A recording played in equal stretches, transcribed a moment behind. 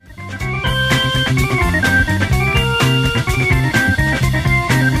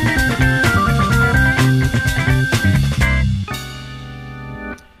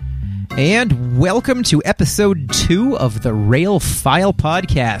And welcome to episode 2 of the Rail File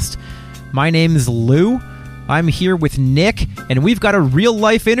Podcast. My name's Lou. I'm here with Nick, and we've got a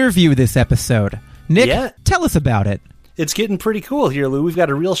real-life interview this episode. Nick, Tell us about it. It's getting pretty cool here, Lou. We've got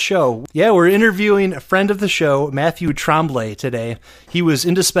a real show. Yeah, we're interviewing a friend of the show, Matthew Tremblay, today. He was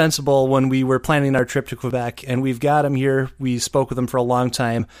indispensable when we were planning our trip to Quebec, and we've got him here. We spoke with him for a long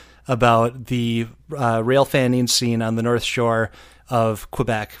time about the rail fanning scene on the North Shore of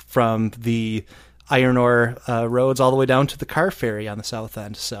Quebec, from the iron ore roads all the way down to the car ferry on the south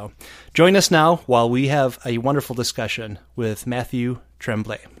end. So join us now while we have a wonderful discussion with Matthew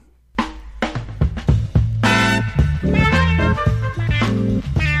Tremblay.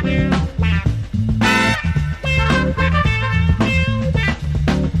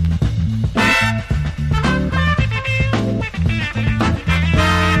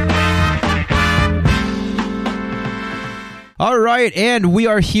 All right, and we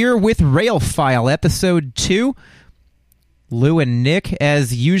are here with Rail File, episode 2. Lou and Nick,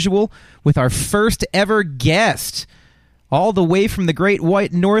 as usual, with our first ever guest. All the way from the Great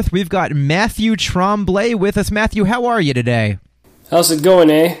White North, we've got Matthew Tremblay with us. Matthew, how are you today? How's it going,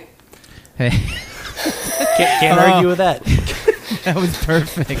 eh? Hey. Can't argue with that. That was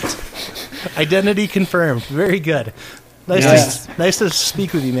perfect. Identity confirmed. Very good. Nice to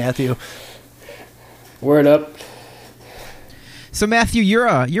speak with you, Matthew. Word up. So, Matthew,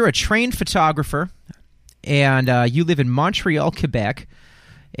 you're a trained photographer, and you live in Montreal, Quebec,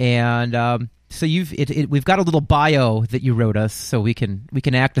 and so we've got a little bio that you wrote us, so we can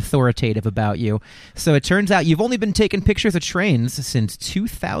act authoritative about you. So it turns out you've only been taking pictures of trains since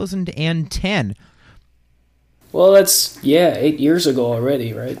 2010. Well, that's 8 years ago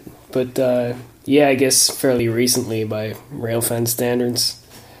already, right? But I guess fairly recently by railfan standards.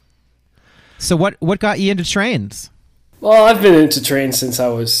 So what got you into trains? Well, I've been into trains since I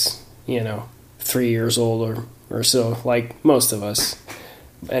was, 3 years old or so, like most of us.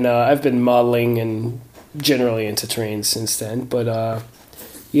 And I've been modeling and generally into trains since then. But,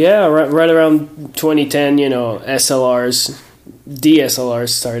 right around 2010, DSLRs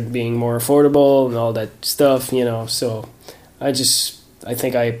started being more affordable and all that stuff, So I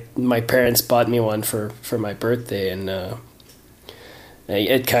think my parents bought me one for my birthday, and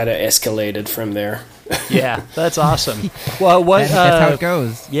it kind of escalated from there. Yeah, that's awesome. Well, that's how it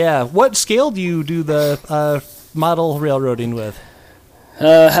goes. Yeah, what scale do you do the model railroading with?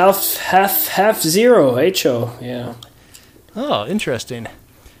 Half zero HO. Yeah. Oh, interesting.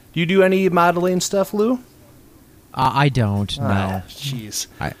 Do you do any modeling stuff, Lou? I don't. No. Jeez.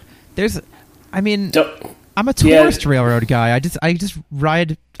 I'm a tourist railroad guy. I just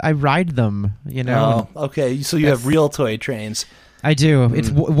ride them. Oh, okay. So you have real toy trains. I do.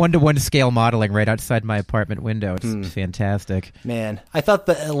 It's 1-to-1 scale modeling right outside my apartment window. It's fantastic. Man, I thought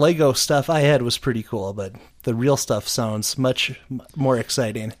the Lego stuff I had was pretty cool, but the real stuff sounds much more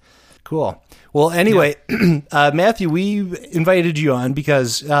exciting. Cool. Well, anyway, Matthew, we invited you on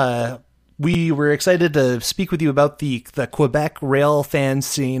because we were excited to speak with you about the Quebec rail fan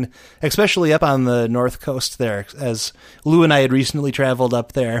scene, especially up on the north coast there, as Lou and I had recently traveled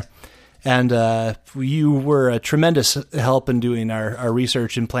up there. And you were a tremendous help in doing our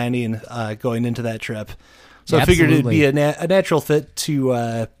research and planning going into that trip. So I figured it'd be a natural fit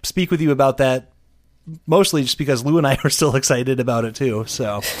to speak with you about that, mostly just because Lou and I are still excited about it too.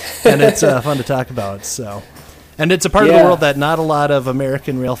 So, and it's fun to talk about. So, and it's a part of the world that not a lot of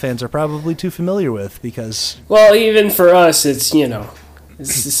American rail fans are probably too familiar with because. Well, even for us, it's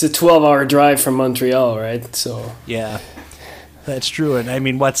it's a 12-hour drive from Montreal, right? So yeah. That's true, and I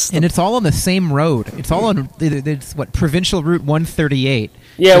mean, and it's all on the same road. It's all on Provincial Route 138.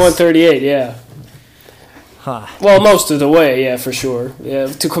 Yeah, 138. Yeah. Huh. Well, most of the way, yeah, for sure. Yeah,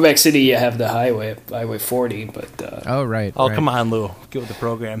 to Quebec City, you have the Highway 40, but. Oh right. Oh, come on, Lou, get with the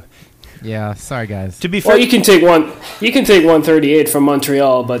program. Yeah, sorry guys. To be fair, you can take 138 from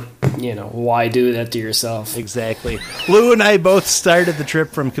Montreal, but why do that to yourself? Exactly. Lou and I both started the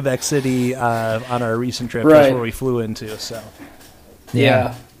trip from Quebec City on our recent trip. Right. That's where we flew into. So.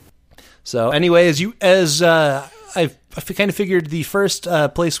 Yeah. So anyway, I kind of figured the first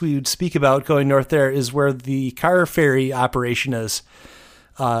place we would speak about going north there is where the car ferry operation is.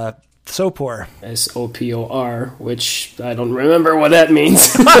 SOPOR. SOPOR, which I don't remember what that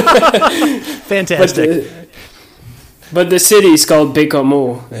means. Fantastic. But the city is called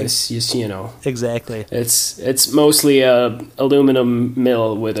Bécomo. It's just, Exactly. It's mostly a aluminum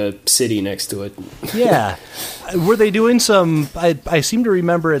mill with a city next to it. Yeah. Were they doing some... I seem to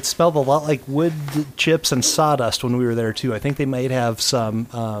remember it smelled a lot like wood chips and sawdust when we were there, too. I think they might have some...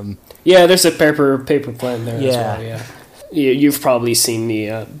 yeah, there's a paper plant there as well, yeah. You've probably seen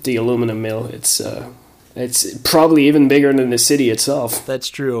the aluminum mill. It's probably even bigger than the city itself. That's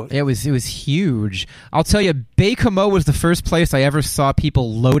true. It was huge. I'll tell you, Baie-Comeau was the first place I ever saw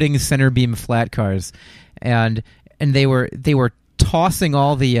people loading center beam flat cars, and they were tossing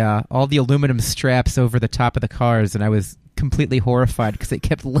all the aluminum straps over the top of the cars, and I was completely horrified because it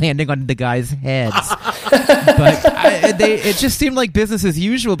kept landing on the guys' heads. But it just seemed like business as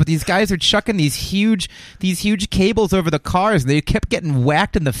usual. But these guys are chucking these huge cables over the cars, and they kept getting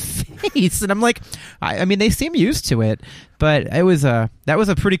whacked in the face. And I'm like, I mean, they seem used to it, but that was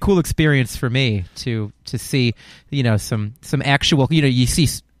a pretty cool experience for me to see, some actual, you see,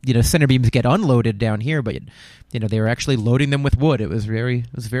 center beams get unloaded down here, but they were actually loading them with wood. It was very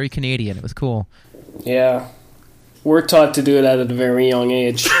Canadian. It was cool. Yeah. We're taught to do it at a very young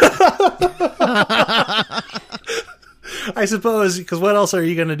age. I suppose, because what else are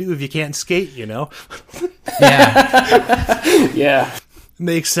you going to do if you can't skate, Yeah. Yeah.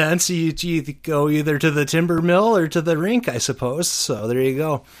 Makes sense. You go either to the timber mill or to the rink, I suppose. So there you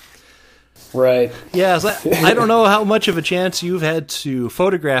go. Right. Yeah, so I don't know how much of a chance you've had to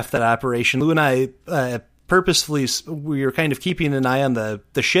photograph that operation. Lou and I purposefully, we were kind of keeping an eye on the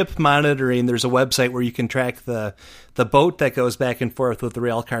ship monitoring. There's a website where you can track the boat that goes back and forth with the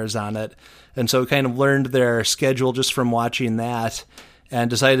rail cars on it. And so we kind of learned their schedule just from watching that, and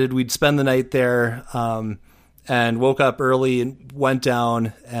decided we'd spend the night there, and woke up early and went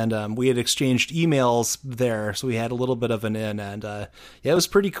down, and we had exchanged emails there, so we had a little bit of an in, and it was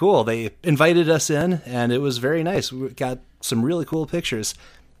pretty cool. They invited us in, and it was very nice. We got some really cool pictures.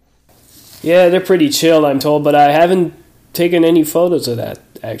 Yeah, they're pretty chill, I'm told, but I haven't taken any photos of that,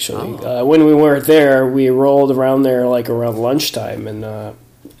 actually. When we weren't there, we rolled around there around lunchtime, and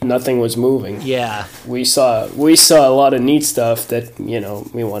nothing was moving. Yeah. We saw a lot of neat stuff that,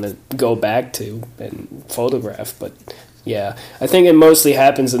 we want to go back to and photograph, but yeah, I think it mostly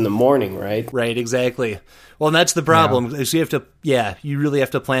happens in the morning, right? Right, exactly. Well, and that's the problem. Is you really have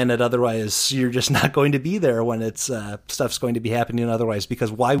to plan it. Otherwise, you're just not going to be there when it's stuff's going to be happening otherwise,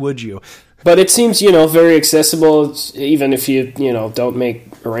 because why would you? But it seems, very accessible, even if you, don't make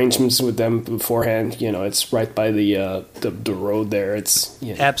arrangements with them beforehand. It's right by the road there. It's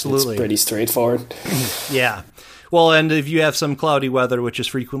absolutely, it's pretty straightforward. Yeah. Well, and if you have some cloudy weather, which is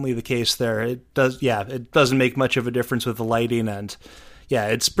frequently the case there, it doesn't make much of a difference with the lighting, and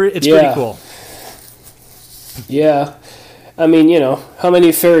it's pretty cool. Yeah. I mean, how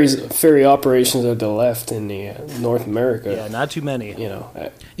many ferry operations are there left in the North America? Yeah, not too many.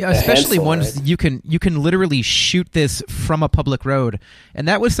 Especially handful, ones right? you can literally shoot this from a public road, and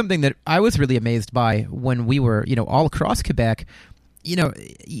that was something that I was really amazed by when we were, all across Quebec. You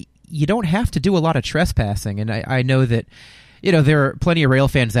don't have to do a lot of trespassing, and I know that. There are plenty of rail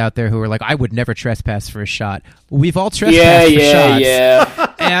fans out there who are like, I would never trespass for a shot. We've all trespassed for shots. Yeah.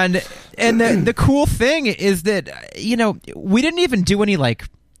 And the cool thing is that, we didn't even do any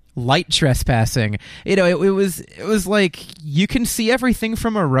light trespassing. It was like you can see everything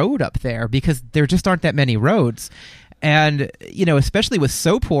from a road up there because there just aren't that many roads. And, especially with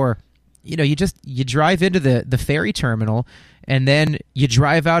Sopor, you drive into the ferry terminal, and then you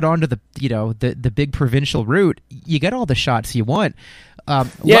drive out onto the big provincial route. You get all the shots you want.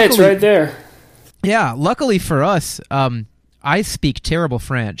 It's right there. Yeah, luckily for us, I speak terrible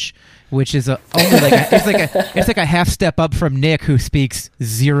French, which is only it's like a half step up from Nick, who speaks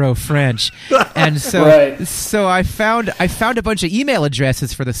zero French. And so right. So I found a bunch of email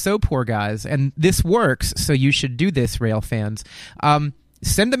addresses for the Sopor guys, and this works. So you should do this, rail fans.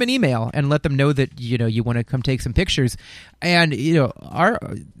 Send them an email and let them know that you want to come take some pictures. And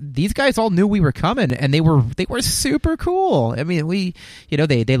these guys all knew we were coming, and they were super cool. I mean,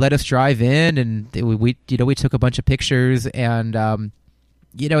 they let us drive in, and we took a bunch of pictures, and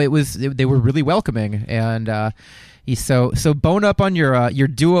they were really welcoming. And so bone up on your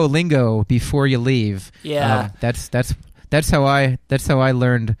Duolingo before you leave. Yeah, that's how I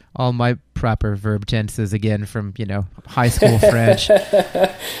learned all my proper verb tenses again from high school French.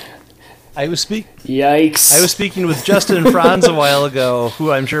 I was Yikes! I was speaking with Justin Franz a while ago,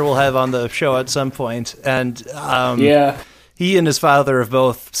 who I'm sure we'll have on the show at some point, and he and his father have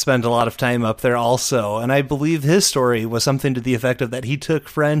both spent a lot of time up there also, and I believe his story was something to the effect of that he took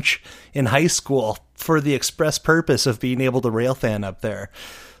French in high school for the express purpose of being able to railfan up there.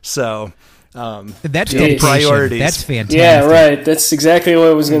 So. That's dedication. Priorities. That's fantastic. Yeah, right. That's exactly what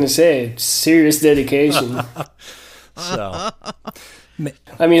I was going to say. Serious dedication. So,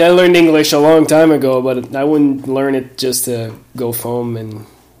 I mean, I learned English a long time ago, but I wouldn't learn it just to go home in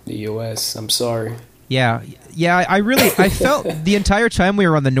the U.S. I'm sorry. Yeah. I felt the entire time we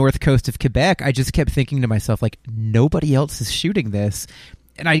were on the north coast of Quebec, I just kept thinking to myself, like, nobody else is shooting this.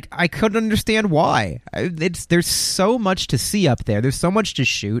 And I couldn't understand why. There's so much to see up there. There's so much to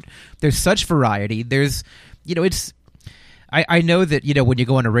shoot. There's such variety. There's, I know that, when you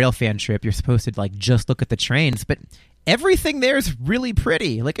go on a railfan trip, you're supposed to, like, just look at the trains, but everything there is really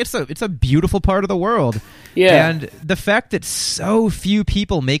pretty. Like, it's a beautiful part of the world. Yeah. And the fact that so few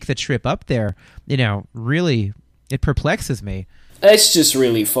people make the trip up there, really, it perplexes me. It's just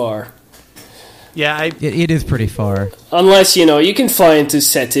really far. Yeah, It is pretty far. Unless, you can fly into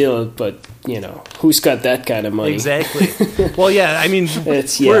Sept-Îles, but, who's got that kind of money? exactly. Well, yeah, I mean,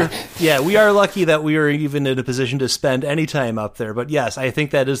 we are lucky that we are even in a position to spend any time up there. But yes, I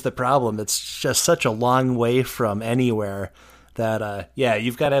think that is the problem. It's just such a long way from anywhere that,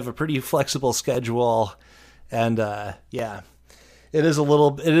 you've got to have a pretty flexible schedule. And, it is a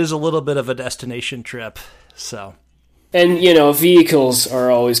little bit of a destination trip. So. And, vehicles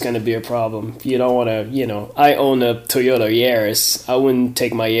are always going to be a problem. You don't want to, I own a Toyota Yaris. I wouldn't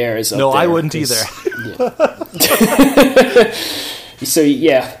take my Yaris up No, there. I wouldn't either. Yeah. So,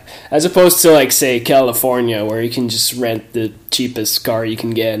 yeah, as opposed to, like, say, California, where you can just rent the cheapest car you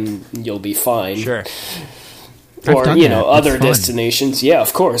can get and you'll be fine. Sure. Or, I've done that. other It's fun. destinations. Yeah,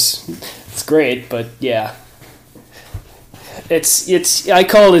 of course. It's great, but, yeah. It's I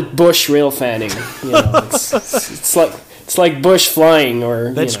call it bush rail fanning. It's like bush flying,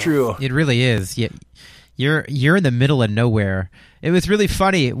 or That's true. It really is. You're in the middle of nowhere. It was really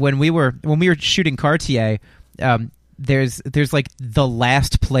funny when we were shooting Cartier. There's like the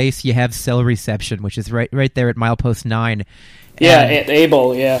last place you have cell reception, which is right there at milepost 9. Yeah, at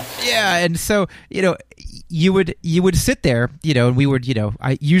Able, yeah. Yeah, and so, you would sit there, and we would,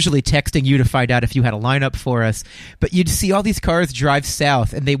 I usually texting you to find out if you had a lineup for us, but you'd see all these cars drive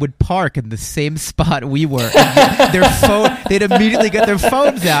south, and they would park in the same spot we were. They'd immediately get their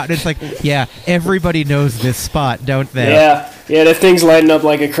phones out, and it's like, yeah, everybody knows this spot, don't they? Yeah, the thing's lighting up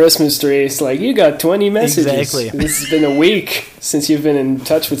like a Christmas tree. It's like, you got 20 messages. Exactly. This has been a week since you've been in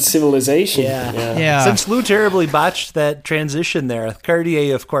touch with civilization. Yeah. Since Lou terribly botched that transition there,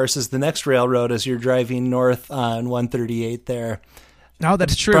 Cartier, of course, is the next railroad as you're driving north on 138 there. Oh,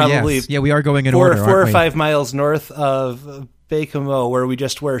 that's true. Probably yes. Yeah, we are going in four order, or aren't we? 5 miles north of Baie-Comeau, where we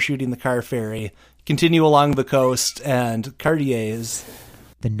just were shooting the car ferry. Continue along the coast, and Cartier is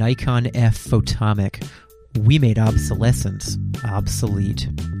The Nikon F Photomic. We made obsolescence obsolete.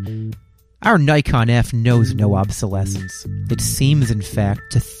 Our Nikon F knows no obsolescence. It seems, in fact,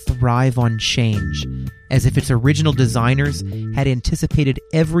 to thrive on change, as if its original designers had anticipated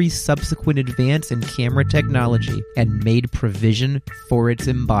every subsequent advance in camera technology and made provision for its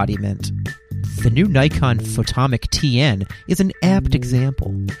embodiment. The new Nikon Photomic TN is an apt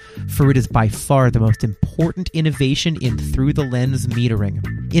example, for it is by far the most important innovation in through-the-lens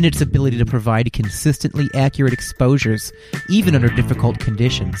metering, in its ability to provide consistently accurate exposures, even under difficult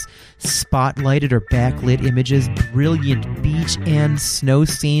conditions, spotlighted or backlit images, brilliant beach and snow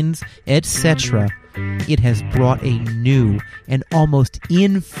scenes, etc. It has brought a new and almost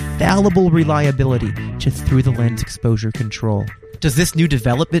infallible reliability to through-the-lens exposure control. Does this new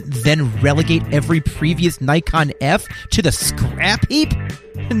development then relegate every previous Nikon F to the scrap heap?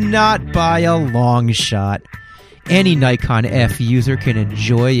 Not by a long shot. Any Nikon F user can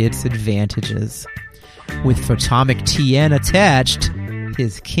enjoy its advantages. With Photomic TN attached,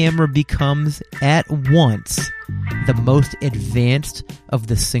 his camera becomes at once the most advanced of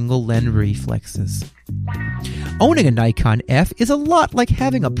the single lens reflexes. Owning a Nikon F is a lot like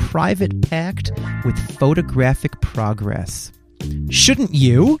having a private pact with photographic progress. Shouldn't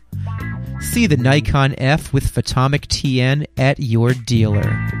you? See the Nikon F with Photomic TN at your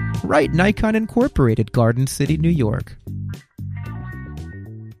dealer. Right, Nikon Incorporated, Garden City, New York.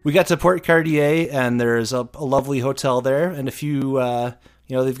 we got to Port Cartier, and there's a lovely hotel there, and a few,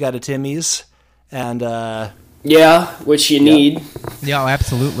 they've got a Timmy's, and yeah, which you need. Yeah,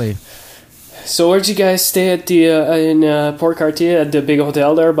 absolutely. So where'd you guys stay at the in Port Cartier at the big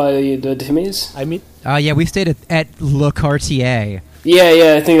hotel there by the Timmy's? I mean, Yeah, we stayed at Le Cartier.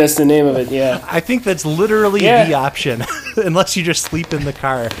 Yeah, I think that's the name of it. Yeah, I think that's literally the option, unless you just sleep in the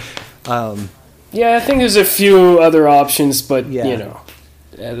car. Yeah, I think there's a few other options, but Yeah.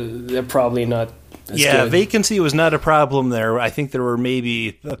 they're probably not. As good. Vacancy was not a problem there. I think there were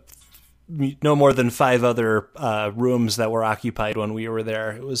maybe no more than 5 other rooms that were occupied when we were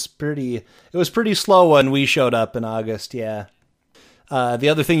there. It was pretty slow when we showed up in August. Yeah. The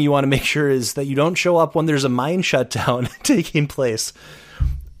other thing you want to make sure is that you don't show up when there's a mine shutdown taking place.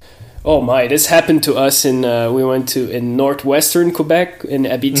 Oh my! This happened to us in we went to in northwestern Quebec in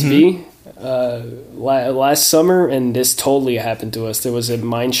Abitibi. last summer, and this totally happened to us. There was a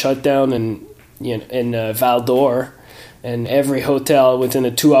mine shutdown in Val d'Or, and every hotel within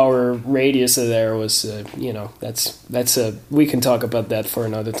a 2-hour radius of there was, that's we can talk about that for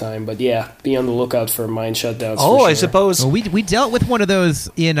another time. But yeah, be on the lookout for mine shutdowns. Oh, for sure. I suppose. Well, we dealt with one of those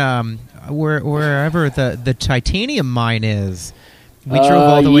in wherever the titanium mine is. We drove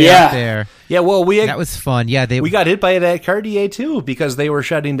all the way out there. Yeah, well, that was fun. Yeah, we got hit by it at Cartier too because they were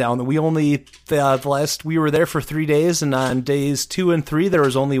shutting down. We only we were there for 3 days, and on days 2 and 3 there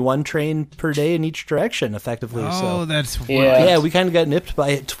was only one train per day in each direction, effectively. Oh, that's right. Yeah, we kind of got nipped by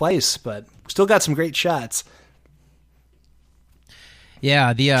it twice, but still got some great shots.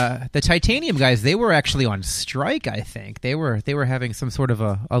 Yeah, the titanium guys, they were actually on strike. I think they were having some sort of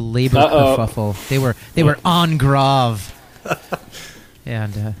a labor kerfuffle. They were en grave.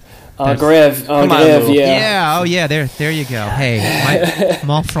 And grève, yeah. Yeah, oh yeah, there you go. Hey,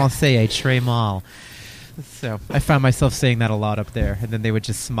 mon français est très mal. So I found myself saying that a lot up there, and then they would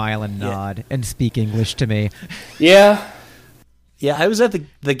just smile and nod and speak English to me. Yeah. Yeah, I was at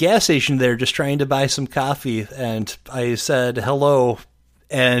the gas station there just trying to buy some coffee, and I said hello,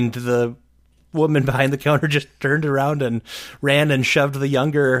 and the woman behind the counter just turned around and ran and shoved the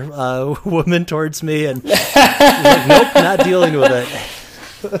younger woman towards me, and like, nope, not dealing with it.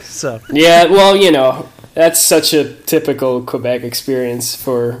 So yeah, well, that's such a typical Quebec experience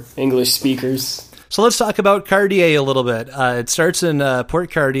for English speakers. So let's talk about Cartier a little bit. It starts in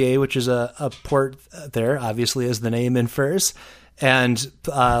Port Cartier, which is a port there, obviously, as the name infers. And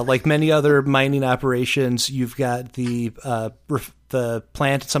like many other mining operations, you've got the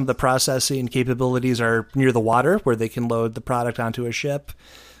plant, some of the processing capabilities are near the water where they can load the product onto a ship,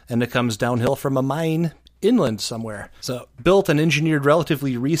 and it comes downhill from a mine inland somewhere. So built and engineered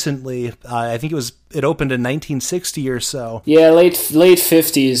relatively recently. I think it opened in 1960 or so. Yeah, late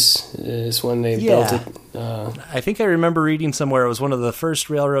 50s is when they built it. I think I remember reading somewhere it was one of the first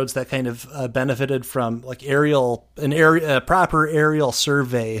railroads that kind of benefited from like proper aerial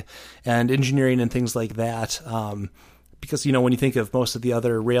survey and engineering and things like that. Because when you think of most of the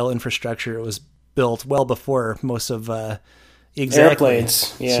other rail infrastructure, it was built well before most of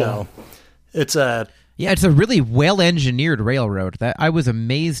airplanes. Yeah, so it's a really well-engineered railroad. That I was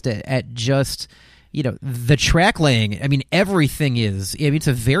amazed at just, the track laying. I mean, everything is. I mean, it's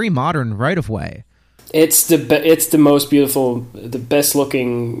a very modern right-of-way. It's the most beautiful, the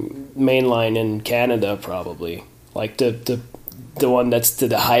best-looking main line in Canada, probably. Like the one that's to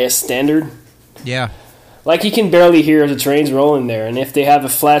the highest standard. Yeah. Like, you can barely hear the trains rolling there, and if they have a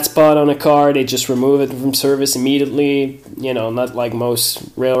flat spot on a car, they just remove it from service immediately. Not like most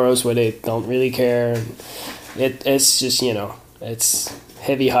railroads where they don't really care. It's just, it's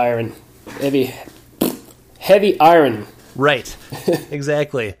heavy iron. Heavy iron. Right,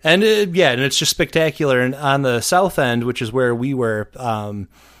 exactly. And and it's just spectacular. And on the south end, which is where we were,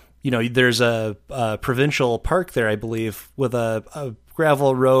 there's a provincial park there, I believe, with a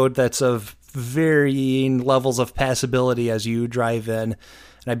gravel road that's of varying levels of passability as you drive in. And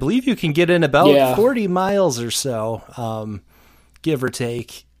I believe you can get in about 40 miles or so, give or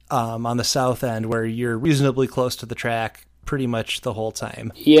take, on the south end where you're reasonably close to the track pretty much the whole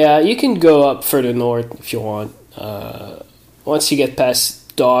time. Yeah, you can go up further north if you want. Once you get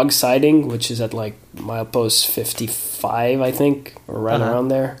past Dog Siding, which is at like milepost 55, I think, or right around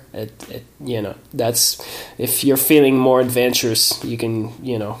there. That's if you're feeling more adventurous, you can,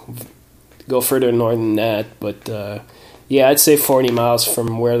 go further north than that. But I'd say 40 miles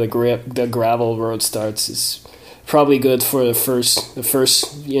from where the gravel road starts is probably good for the first. If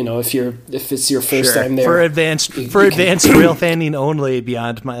it's your first time there for advanced rail fanning only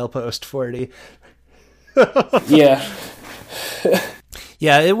beyond milepost 40. Yeah.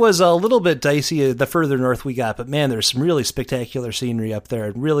 Yeah, it was a little bit dicey the further north we got, but man, there's some really spectacular scenery up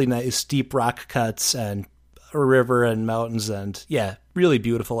there. Really nice steep rock cuts and a river and mountains, and really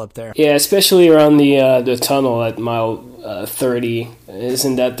beautiful up there. Yeah, especially around the tunnel at mile 30.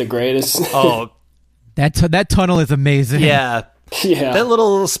 Isn't that the greatest? Oh, that tunnel is amazing. Yeah. That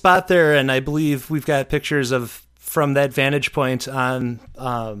little spot there, and I believe we've got pictures from that vantage point on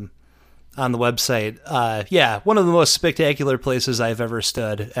the website. One of the most spectacular places I've ever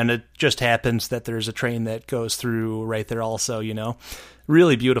stood, and it just happens that there's a train that goes through right there also,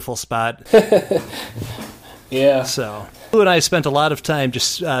 Really beautiful spot. Yeah. So, Lou and I spent a lot of time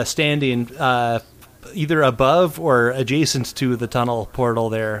just standing either above or adjacent to the tunnel portal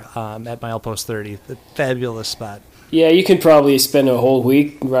there at milepost 30. A fabulous spot. Yeah, you can probably spend a whole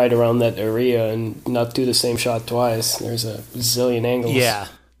week right around that area and not do the same shot twice. There's a zillion angles. Yeah.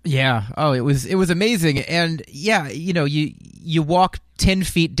 Yeah. Oh, it was amazing. And yeah, you walk 10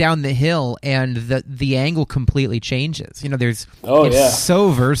 feet down the hill and the angle completely changes. It's so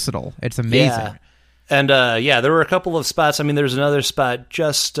versatile. It's amazing. Yeah. And there were a couple of spots. I mean, there's another spot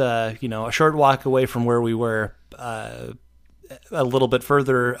just a short walk away from where we were, a little bit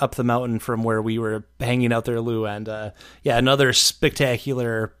further up the mountain from where we were hanging out there, Lou. And another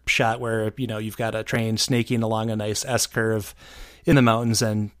spectacular shot where you've got a train snaking along a nice S curve in the mountains,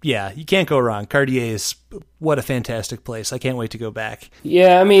 and you can't go wrong. Cartier's, what a fantastic place. I can't wait to go back.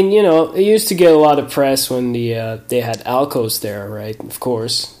 Yeah, I mean, it used to get a lot of press when they had Alcos there, right? Of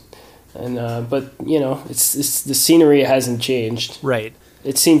course. And but it's the scenery hasn't changed. Right.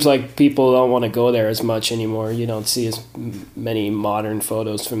 It seems like people don't want to go there as much anymore. You don't see as many modern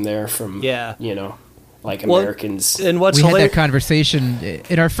photos from there like Americans. And what's we had that conversation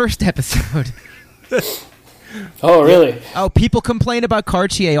in our first episode. Oh, really? Oh, people complain about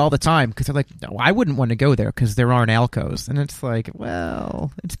Cartier all the time because they're like, no, I wouldn't want to go there because there aren't Alcos. And it's like,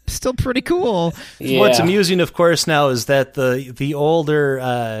 well, it's still pretty cool. Yeah. What's amusing, of course, now is that the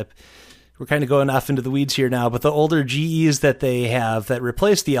older, we're kind of going off into the weeds here now, but the older GEs that they have that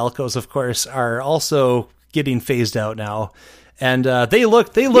replace the Alcos, of course, are also getting phased out now. And they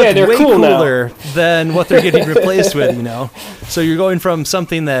look way cooler than what they're getting replaced with, So you're going from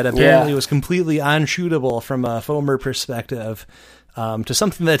something that apparently was completely unshootable from a foamer perspective to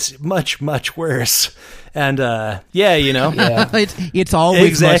something that's much, much worse. And it's always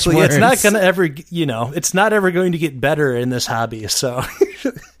exactly. much worse. It's not going to ever, it's not ever going to get better in this hobby. So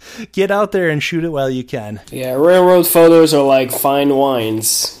get out there and shoot it while you can. Yeah, railroad photos are like fine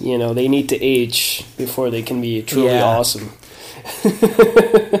wines. They need to age before they can be truly awesome.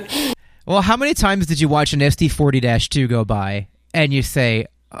 Well, how many times did you watch an SD40-2 go by and you say,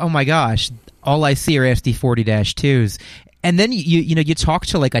 oh my gosh, all I see are SD40-2s? And then you talk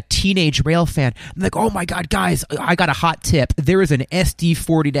to like a teenage rail fan, and like, oh my God, guys, I got a hot tip. There is an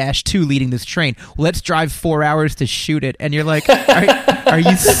SD40-2 leading this train. Let's drive 4 hours to shoot it. And you're like, are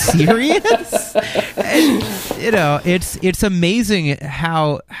you serious? And, it's amazing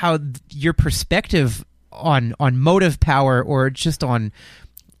how your perspective on motive power or just on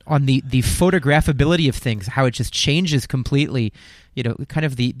the photographability of things, how it just changes completely, kind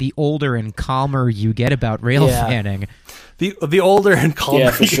of the older and calmer you get about rail fanning. The older and calmer.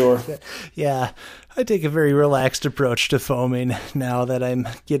 Yeah, for sure. Yeah. I take a very relaxed approach to foaming now that I'm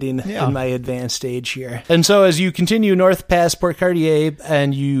getting in my advanced age here. And so as you continue north past Port Cartier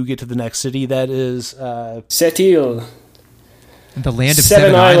and you get to the next city, that is Sept-Îles. The land of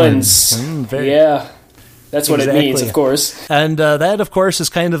seven islands. That's what it means, of course. And that, of course, is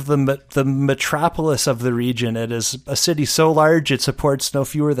kind of the metropolis of the region. It is a city so large it supports no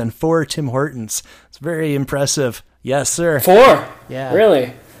fewer than 4 Tim Hortons. It's very impressive. Yes, sir. 4? Yeah.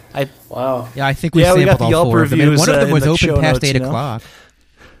 Really? Wow. Yeah, I think we sampled we got the all Yelp 4 of them. reviews, And one of them was open past notes, 8 o'clock.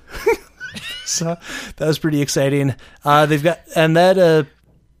 So that was pretty exciting. They've got, and that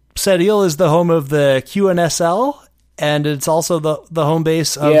Sept-Îles is the home of the QNSL, and it's also the home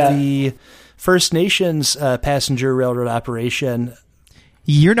base of the First Nations passenger railroad operation.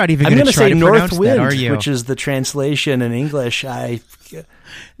 You're not even going to try say to pronounce Northwind, that, are you? which is the translation in English.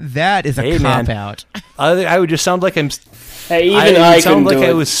 That is a cop-out. I would just sound like I'm... Hey, I sound like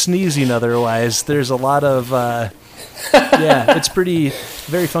I was sneezing otherwise. There's a lot of... it's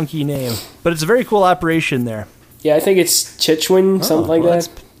very funky name. But it's a very cool operation there. Yeah, I think it's Chichwin, something like that.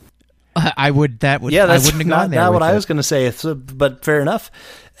 I wouldn't have gone there. Not what I was going to say, but fair enough.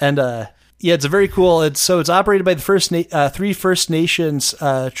 And... it's a very cool. It's operated by the 3 First Nations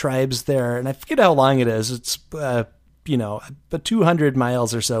tribes there, and I forget how long it is. It's about 200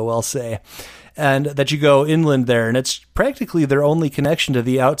 miles or so, we'll say, and that you go inland there, and it's practically their only connection to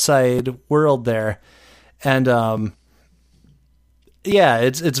the outside world there, and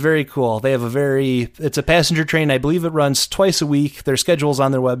it's very cool. They have it's a passenger train. I believe it runs twice a week. Their schedule's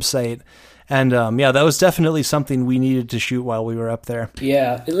on their website. And, that was definitely something we needed to shoot while we were up there.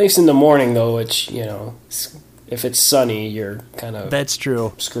 Yeah, at least in the morning, though, which, if it's sunny, you're kind of... That's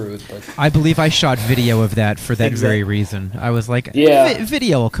true. ...screwed. But I believe I shot video of that for that very reason. I was like,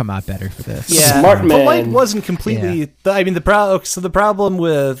 video will come out better for this. Yeah, Smart man. The light wasn't completely... Yeah. I mean, the problem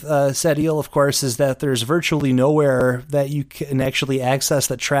with Sept-Îles, of course, is that there's virtually nowhere that you can actually access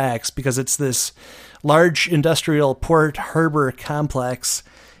the tracks because it's this large industrial port harbor complex.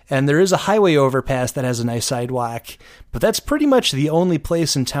 And there is a highway overpass that has a nice sidewalk, but that's pretty much the only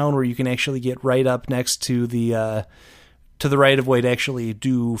place in town where you can actually get right up next to the to the right of way to actually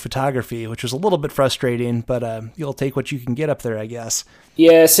do photography, which was a little bit frustrating, but you'll take what you can get up there, I guess.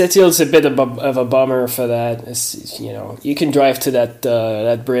 Yeah, Sept-Îles a bit of a bummer for that. It's, you can drive to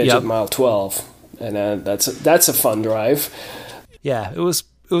that bridge at mile 12, and that's a fun drive. Yeah, it was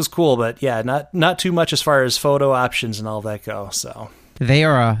cool, but yeah, not too much as far as photo options and all that go. So they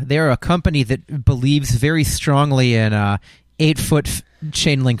are a company that believes very strongly in 8-foot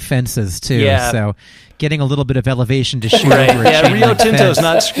chain link fences too. Yeah. So getting a little bit of elevation to shoot right. over a Yeah, chain Rio link Tinto's fence.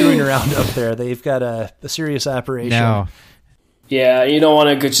 not screwing around up there. They've got a serious operation. No. Yeah, you don't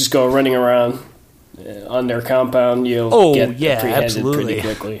want to just go running around on their compound. You'll get apprehended absolutely. pretty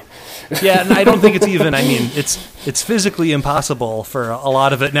quickly. Yeah, and I don't think it's even. I mean, it's physically impossible for a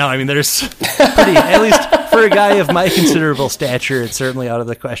lot of it now. I mean, there's at least for a guy of my considerable stature, it's certainly out of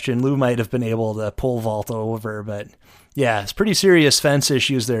the question. Lou might have been able to pole vault over, but yeah, it's pretty serious fence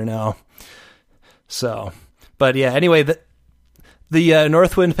issues there now. So, but yeah, anyway, the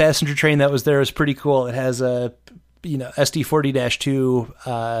Northwind passenger train that was there was pretty cool. It has a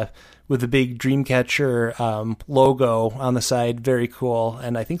SD40-2 with the big Dreamcatcher logo on the side, very cool,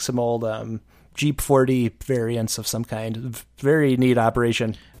 and I think some old Jeep 40 variants of some kind. Very neat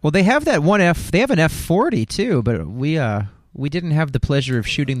operation. Well, they have that one They have an F40 too, but we didn't have the pleasure of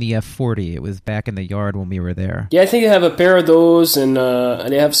shooting the F40. It was back in the yard when we were there. Yeah, I think they have a pair of those, and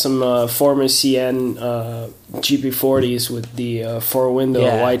they have some former CN GP40s with the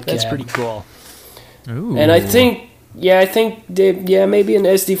 4-window wide cab. That's pretty cool. Ooh. And I think maybe an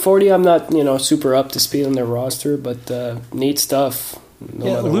SD40. I'm not super up to speed on their roster, but neat stuff.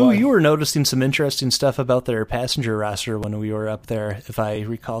 Lou, you were noticing some interesting stuff about their passenger roster when we were up there, if I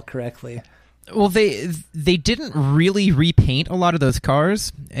recall correctly. Well, they didn't really repaint a lot of those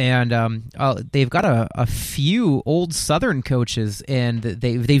cars, and they've got a few old Southern coaches, and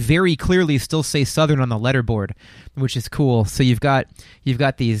they very clearly still say Southern on the letterboard, which is cool. So you've got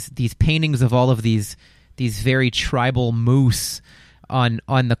these paintings of all of these very tribal moose on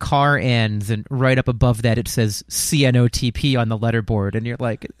the car ends, and right up above that it says CNOTP on the letterboard, and you're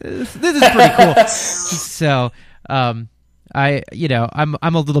like, this is pretty cool. So I'm a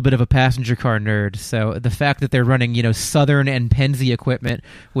little bit of a passenger car nerd, so the fact that they're running Southern and Penske equipment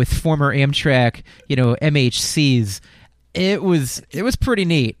with former Amtrak MHCs, it was pretty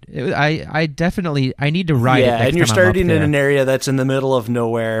neat. I need to ride it next and you're time I'm up starting there. in an area that's in the middle of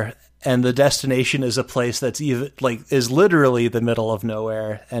nowhere, and the destination is a place that's is literally the middle of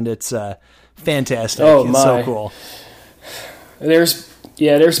nowhere, and it's fantastic. Oh, it's so cool. There's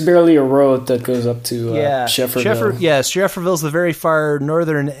barely a road that goes up to Shefferville. Shefferville's the very far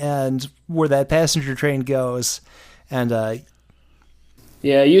northern end where that passenger train goes, and it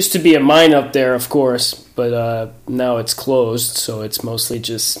used to be a mine up there, of course, but now it's closed, so it's mostly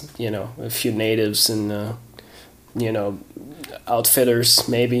just a few natives and outfitters.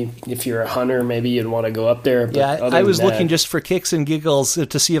 Maybe if you're a hunter, maybe you'd want to go up there. But I was looking just for kicks and giggles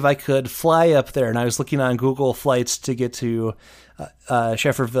to see if I could fly up there, and I was looking on Google Flights to get to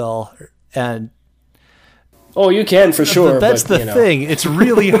Shefferville, and you can for sure. That's the thing; it's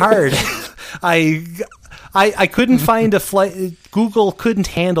really hard. I couldn't find a flight. Google couldn't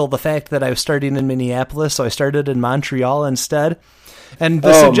handle the fact that I was starting in Minneapolis, so I started in Montreal instead. And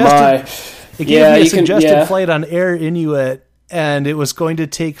the it gave me a suggested flight on Air Inuit, and it was going to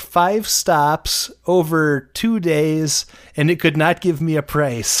take 5 stops over 2 days, and it could not give me a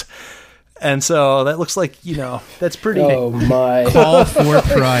price. And so that looks like, that's pretty... Oh, my. Call for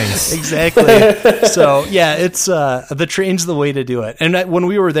price. Exactly. So, yeah, it's the train's the way to do it. And when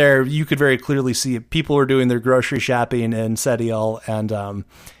we were there, you could very clearly see people were doing their grocery shopping in Sept-Îles and,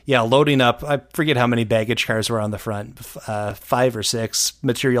 loading up. I forget how many baggage cars were on the front, 5 or 6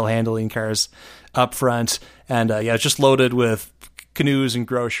 material handling cars up front. And, it's just loaded with canoes and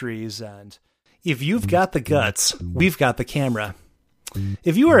groceries. And if you've got the guts, we've got the camera.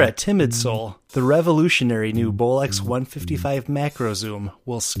 If you are a timid soul, the revolutionary new Bolex 155 macro zoom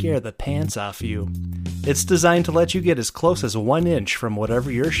will scare the pants off you. It's designed to let you get as close as 1 inch from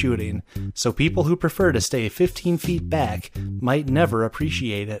whatever you're shooting, so people who prefer to stay 15 feet back might never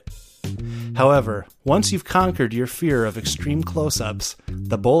appreciate it. However, once you've conquered your fear of extreme close-ups,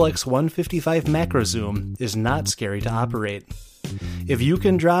 the Bolex 155 macro zoom is not scary to operate. If you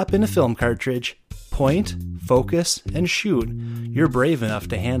can drop in a film cartridge, point, focus, and shoot, you're brave enough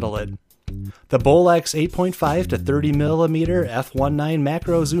to handle it. The Bolex 8.5 to 30mm f1.9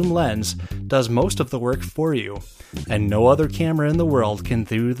 macro zoom lens does most of the work for you, and no other camera in the world can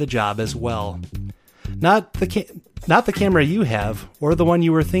do the job as well. Not the camera you have, or the one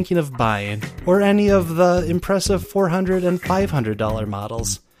you were thinking of buying, or any of the impressive $400 and $500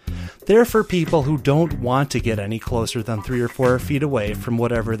 models. They're for people who don't want to get any closer than 3 or 4 feet away from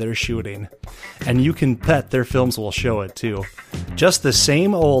whatever they're shooting. And you can bet their films will show it too. Just the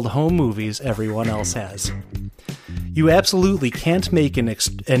same old home movies everyone else has. You absolutely can't make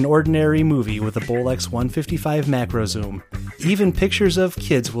an ordinary movie with a Bolex 155 macro zoom. Even pictures of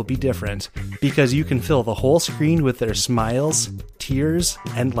kids will be different, because you can fill the whole screen with their smiles, tears,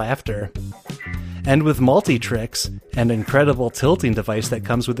 and laughter. And with multi-tricks, an incredible tilting device that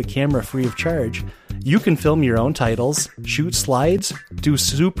comes with the camera free of charge, you can film your own titles, shoot slides, do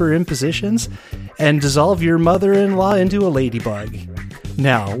superimpositions, and dissolve your mother-in-law into a ladybug.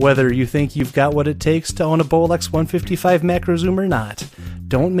 Now, whether you think you've got what it takes to own a Bolex 155 macro zoom or not,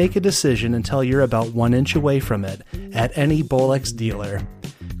 don't make a decision until you're about 1 inch away from it at any Bolex dealer.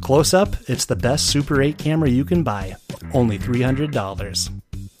 Close up, it's the best Super 8 camera you can buy. Only $300.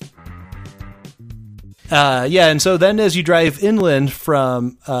 And so then as you drive inland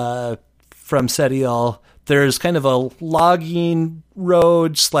from Setial, there's kind of a logging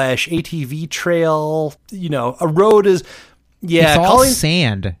road / ATV trail. You know, a road is... Yeah, it's all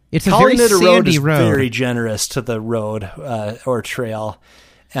sand. It's a very sandy road. Is very generous to the road or trail.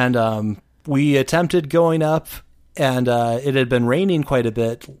 And we attempted going up, and it had been raining quite a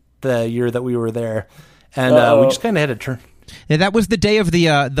bit the year that we were there. And we just kind of had to turn... Yeah, that was the day of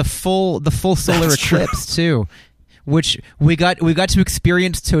the full solar eclipse too, which we got to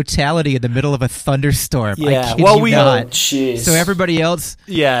experience totality in the middle of a thunderstorm. Yeah, So everybody else,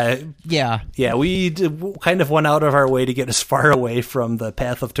 yeah, we kind of went out of our way to get as far away from the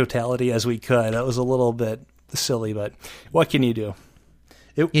path of totality as we could. That was a little bit silly, but what can you do?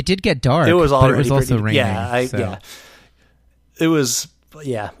 It did get dark. It was already but it was also raining. Yeah, it was.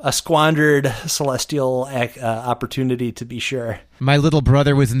 Yeah, a squandered celestial opportunity, to be sure. My little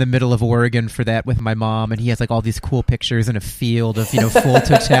brother was in the middle of Oregon for that with my mom, and he has like all these cool pictures in a field of full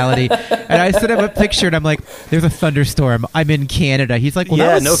totality. And I sent him a picture, and I'm like, "There's a thunderstorm. I'm in Canada." He's like, "Well,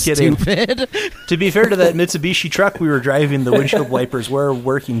 yeah, that was no kidding." Stupid. To be fair to that Mitsubishi truck we were driving, the windshield wipers were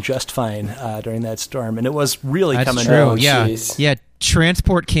working just fine during that storm, and it was really coming true. down. Yeah.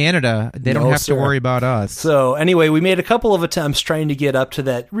 Transport Canada. They don't have to worry about us. So anyway, we made a couple of attempts trying to get up to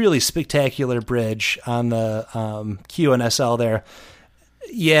that really spectacular bridge on the QNSL there.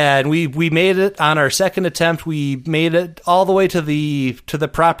 Yeah, and we made it on our second attempt. We made it all the way to the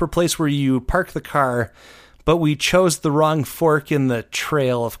proper place where you park the car, but we chose the wrong fork in the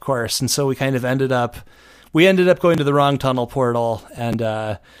trail, of course, and so we kind of ended up going to the wrong tunnel portal,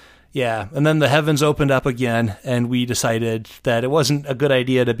 and yeah, and then the heavens opened up again, and we decided that it wasn't a good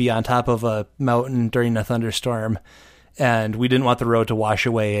idea to be on top of a mountain during a thunderstorm, and we didn't want the road to wash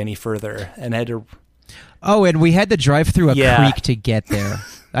away any further, and had to... Oh, and we had to drive through a creek to get there.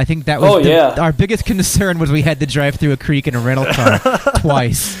 I think that was our biggest concern was we had to drive through a creek in a rental car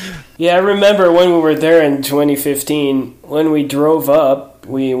twice. Yeah, I remember when we were there in 2015, when we drove up,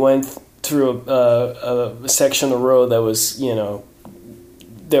 we went through a section of road that was,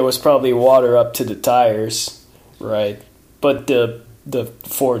 there was probably water up to the tires, right? But the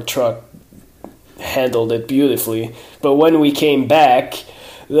Ford truck handled it beautifully. But when we came back,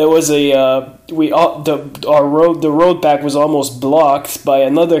 there was the road back was almost blocked by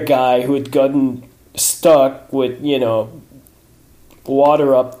another guy who had gotten stuck with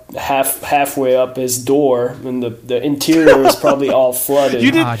water up halfway up his door, and the interior was probably all flooded.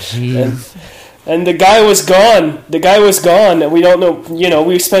 And the guy was gone. And we don't know.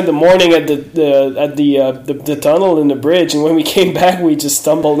 We spent the morning at the tunnel and the bridge, and when we came back, we just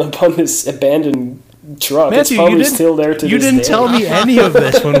stumbled upon this abandoned truck. Matthew, it's probably still there to this day. You didn't tell me any of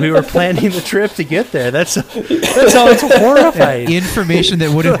this when we were planning the trip to get there. That's how it's horrifying. Information that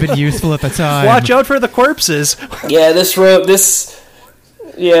would have been useful at the time. Watch out for the corpses. Yeah, this road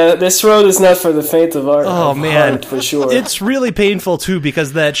is not for the faint of heart. Oh, man. Heart, for sure. It's really painful, too,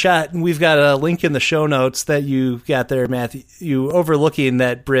 because that shot, we've got a link in the show notes that you got there, Matthew, you overlooking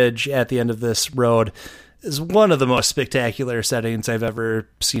that bridge at the end of this road is one of the most spectacular settings I've ever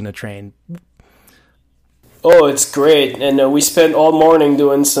seen a train. Oh, it's great. And we spent all morning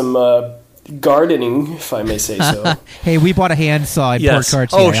doing some gardening, if I may say so. Hey, we bought a handsaw in Port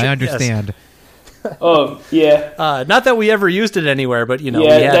Cartier. I understand. Yes. Oh, yeah. Not that we ever used it anywhere, but, we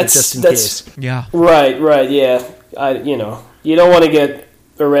had it just in case. Yeah. Right, yeah. You don't want to get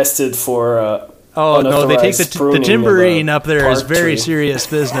arrested for oh, no, they take the timbering up there is very serious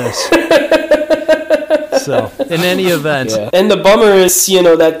business. So, in any event. Yeah. And the bummer is,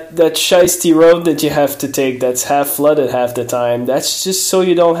 that shiesty road that you have to take that's half flooded half the time, that's just so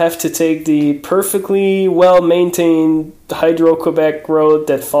you don't have to take the perfectly well-maintained Hydro-Quebec road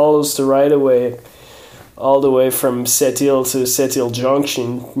that follows the right-of-way all the way from Sept-Îles to Sept-Îles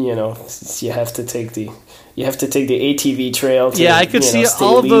Junction, you have to take the ATV trail. To, I could see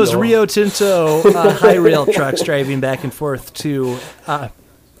all of those Rio Tinto high rail trucks driving back and forth to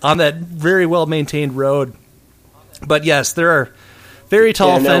on that very well maintained road. But yes, there are very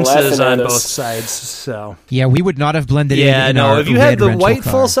tall fences on both sides. So yeah, we would not have blended in. Yeah, no. If you had the white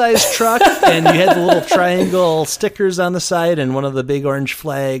car. full-size truck and you had the little triangle stickers on the side and one of the big orange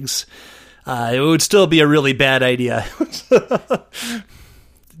flags, it would still be a really bad idea.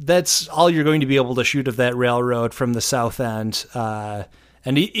 That's all you're going to be able to shoot of that railroad from the south end,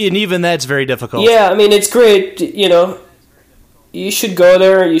 and even that's very difficult. Yeah, I mean, it's great. You should go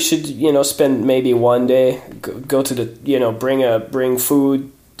there. You should, spend maybe one day. Go to the, bring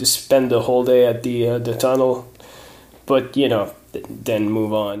food to spend the whole day at the tunnel, but then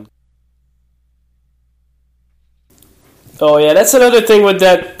move on. Oh yeah, that's another thing with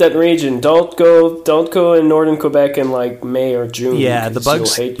that region. Don't go in northern Quebec in like May or June. Yeah, the bug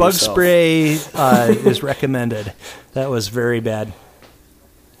spray is recommended. That was very bad.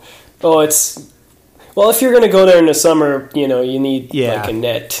 Oh, if you're gonna go there in the summer, you need like a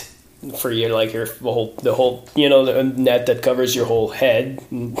net for your the whole the net that covers your whole head,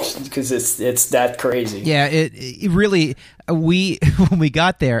 because it's that crazy. Yeah, it really. When we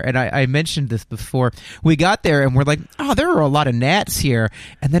got there, and I mentioned this before, we got there and we're like, oh, there are a lot of gnats here,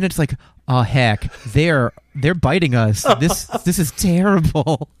 and then it's like, oh heck, they're biting us. This is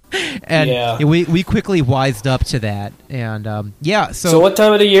terrible. And we quickly wised up to that, and So what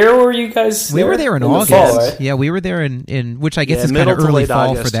time of the year were you guys? We were there in August. The fall, right? Yeah, we were there in which I guess is kind of early fall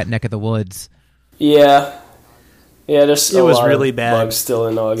August. For that neck of the woods. Yeah. Yeah, there's it was really bad. Bugs still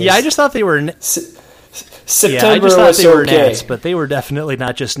in August. Yeah, I just thought they were. September I just thought they were okay. gnats, but they were definitely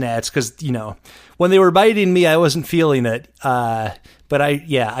not just gnats, because when they were biting me, I wasn't feeling it. But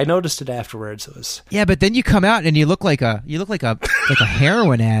I noticed it afterwards. It was but then you come out and you look like a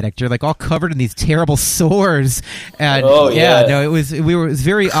heroin addict. You're like all covered in these terrible sores. And it was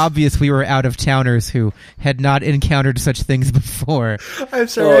very obvious we were out of towners who had not encountered such things before. I'm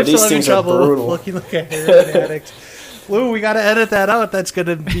sorry, I'm these still having things are trouble brutal. looking like a heroin addict. Lou, we got to edit that out. That's going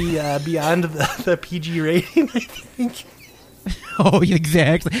to be beyond the PG rating, I think. Oh,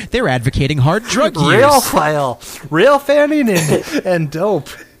 exactly. They're advocating hard drug use. Rail fanning and dope.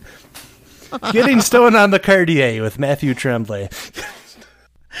 Getting stoned on the Cartier with Matthew Tremblay.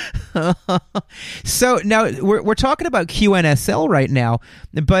 So now we're talking about QNSL right now,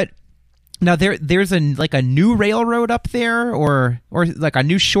 but now there's a new railroad up there, or like a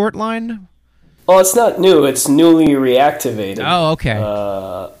new short line. Oh, it's not new. It's newly reactivated. Oh, okay.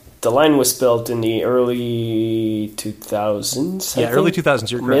 The line was built in the early 2000s. Yeah, early 2000s.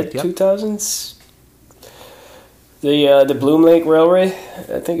 You're correct. Mid 2000s. The Bloom Lake Railway,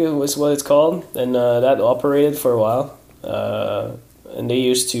 I think it was what it's called, and that operated for a while. And they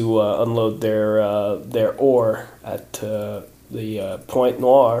used to unload their ore at the Pointe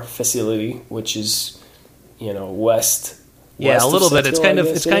Noire facility, which is west. Yeah, a little bit. It's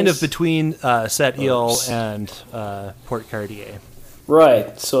kind of between Sept-Îles and Port Cartier.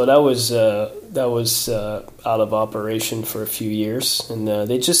 Right. So that was out of operation for a few years, and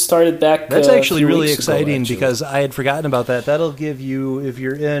they just started back. That's actually really exciting, ago, because I had forgotten about that. That'll give you, if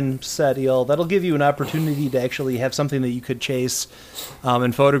you're in Sept-Îles, that'll give you an opportunity to actually have something that you could chase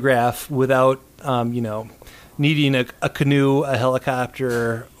and photograph without, needing a canoe, a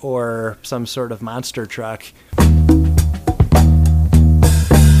helicopter, or some sort of monster truck.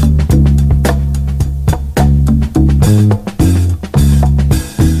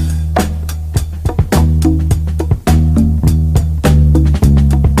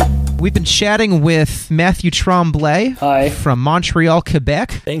 We've been chatting with Matthew Tremblay. Hi. From Montreal,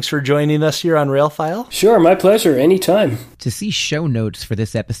 Quebec. Thanks for joining us here on Railfile. Sure, my pleasure. Anytime. To see show notes for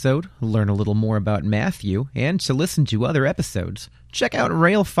this episode, learn a little more about Matthew, and to listen to other episodes, check out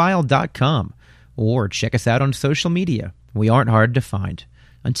railfile.com or check us out on social media. We aren't hard to find.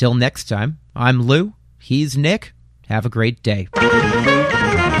 Until next time, I'm Lou. He's Nick. Have a great day.